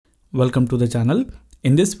welcome to the channel.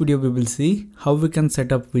 In this video we will see how we can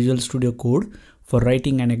set up Visual Studio Code for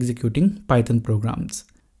writing and executing Python programs.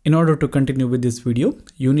 In order to continue with this video,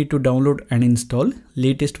 you need to download and install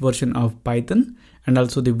latest version of Python and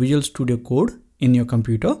also the Visual Studio Code in your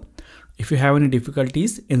computer. If you have any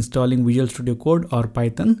difficulties installing Visual Studio Code or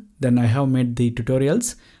Python, then I have made the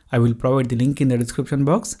tutorials. I will provide the link in the description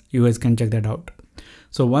box. You guys can check that out.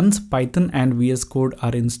 So once Python and VS Code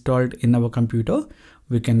are installed in our computer,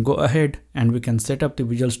 we can go ahead and we can set up the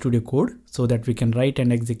Visual Studio Code so that we can write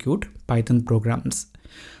and execute Python programs.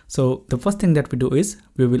 So the first thing that we do is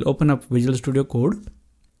we will open up Visual Studio Code.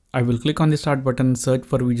 I will click on the start button, search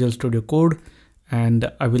for Visual Studio Code,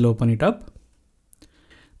 and I will open it up.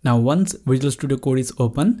 Now once Visual Studio Code is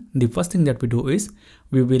open, the first thing that we do is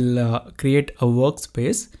we will create a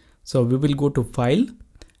workspace. So we will go to File,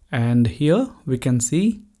 and here we can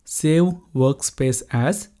see Save Workspace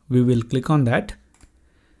As. We will click on that.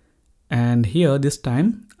 And here this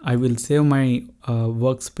time I will save my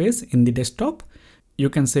workspace in the desktop. You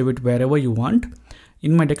can save it wherever you want.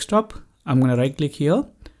 In my desktop, I'm going to right click here.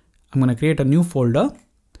 I'm going to create a new folder.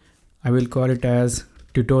 I will call it as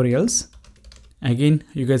tutorials. Again,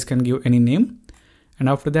 you guys can give any name. And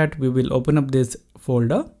after that, we will open up this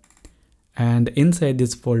folder. And inside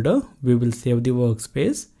this folder, we will save the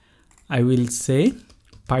workspace. I will say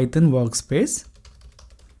Python Workspace.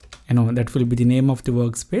 That will be the name of the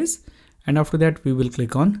workspace. And after that, we will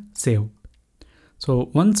click on Save.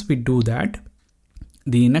 So once we do that,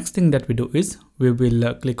 the next thing that we do is we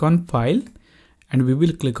will click on File and we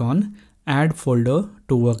will click on Add Folder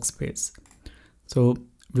to Workspace. So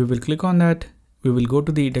we will click on that. We will go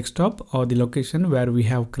to the desktop or the location where we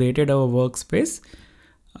have created our workspace.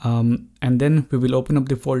 And then we will open up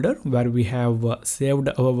the folder where we have saved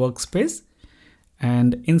our workspace.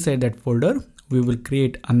 And inside that folder, we will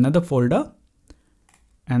create another folder.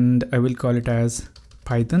 And I will call it as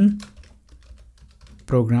Python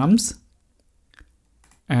Programs.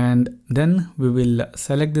 And then we will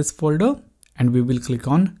select this folder and we will click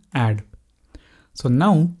on Add. So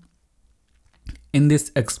now in this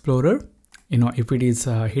Explorer, if it is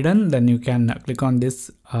hidden, then you can click on this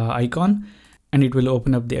icon and it will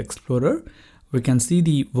open up the Explorer. We can see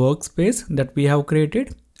the workspace that we have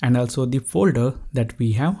created and also the folder that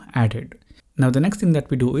we have added. Now the next thing that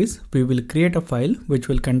we do is we will create a file which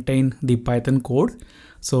will contain the Python code.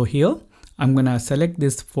 So here I'm going to select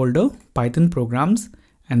this folder Python Programs,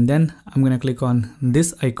 and then I'm going to click on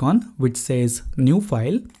this icon which says New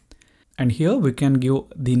File, and here we can give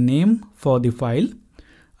the name for the file.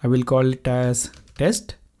 I will call it as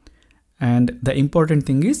test, and the important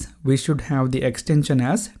thing is we should have the extension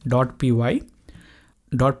as .py.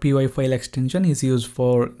 .py file extension is used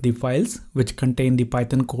for the files which contain the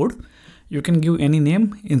Python code. You can give any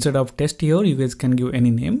name. Instead of test here, you guys can give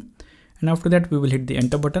any name. And after that, we will hit the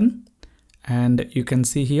enter button. And you can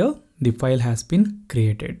see here, the file has been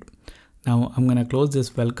created. Now I'm going to close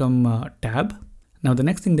this welcome tab. Now the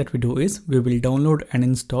next thing that we do is we will download and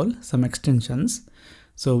install some extensions.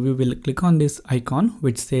 So we will click on this icon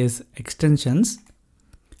which says extensions,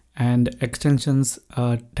 and extensions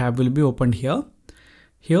tab will be opened here.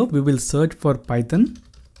 Here we will search for Python.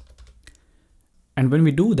 And when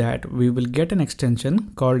we do that, we will get an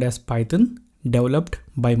extension called as Python developed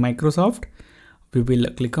by Microsoft. We will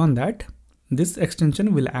click on that. This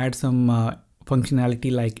extension will add some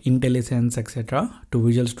functionality like IntelliSense, etc. to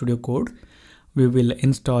Visual Studio Code. We will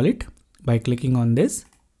install it by clicking on this.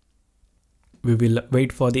 We will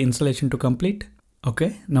wait for the installation to complete.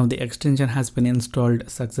 Okay, now the extension has been installed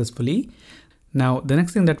successfully. Now the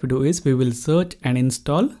next thing that we do is we will search and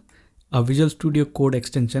install a Visual Studio Code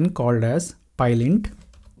extension called as Pylint.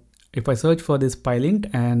 If I search for this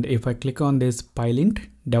Pylint and if I click on this Pylint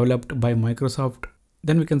developed by Microsoft,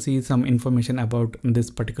 then we can see some information about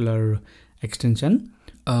this particular extension.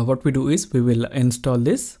 What we do is we will install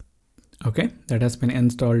this. Okay, that has been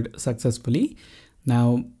installed successfully.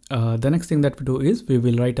 Now the next thing that we do is we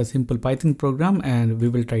will write a simple Python program and we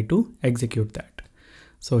will try to execute that.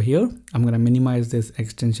 So here I'm going to minimize these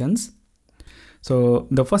extensions. So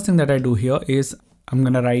the first thing that I do here is I'm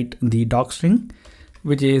going to write the docstring,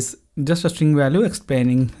 which is just a string value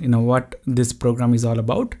explaining what this program is all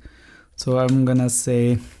about. So I'm going to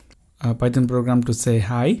say a Python program to say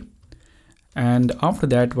hi. And after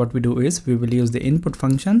that, what we do is we will use the input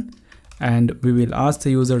function and we will ask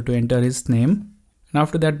the user to enter his name. And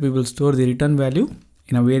after that, we will store the return value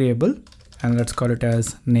in a variable, and let's call it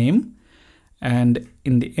as name. And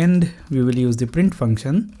in the end, we will use the print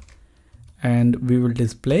function and we will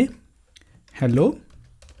display hello,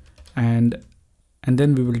 and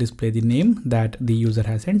then we will display the name that the user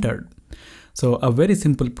has entered. So a very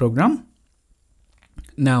simple program.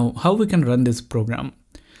 Now how we can run this program?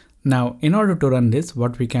 Now in order to run this,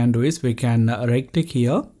 what we can do is we can right click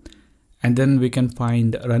here and then we can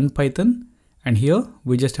find run Python, and here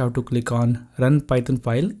we just have to click on run Python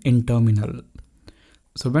file in terminal.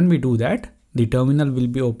 So when we do that, the terminal will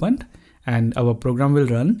be opened and our program will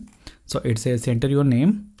run. So it says enter your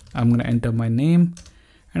name. I'm going to enter my name,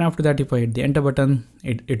 and after that if I hit the enter button,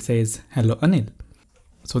 it says hello Anil.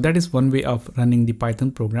 So that is one way of running the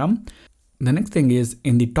Python program. The next thing is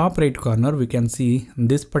in the top right corner we can see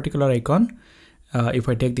this particular icon. If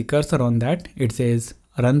I take the cursor on that, it says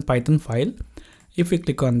run Python file. If we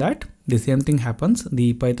click on that, the same thing happens.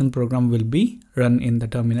 The Python program will be run in the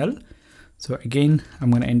terminal. So again,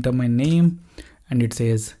 I'm going to enter my name and it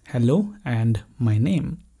says hello and my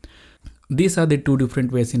name. These are the two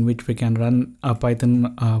different ways in which we can run a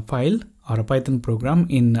Python file or a Python program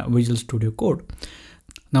in Visual Studio Code.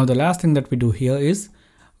 Now the last thing that we do here is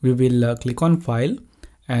we will click on file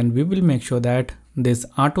and we will make sure that this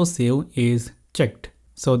auto save is checked,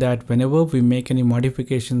 so that whenever we make any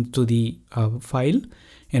modifications to the file,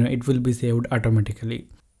 it will be saved automatically.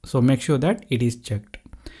 So make sure that it is checked.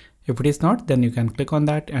 If it is not, then you can click on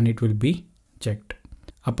that and it will be checked.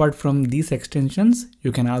 Apart from these extensions,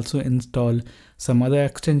 you can also install some other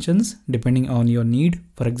extensions depending on your need.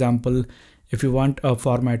 For example, if you want a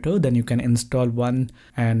formatter, then you can install one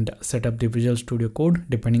and set up the Visual Studio Code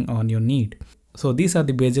depending on your need. So these are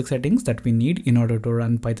the basic settings that we need in order to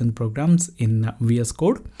run Python programs in VS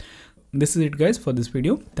Code. This is it guys for this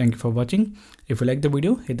video. Thank you for watching. If you like the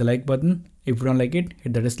video, hit the like button. If you don't like it,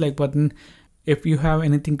 hit the dislike button. If you have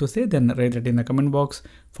anything to say, then write it in the comment box.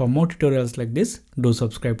 For more tutorials like this, do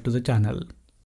subscribe to the channel.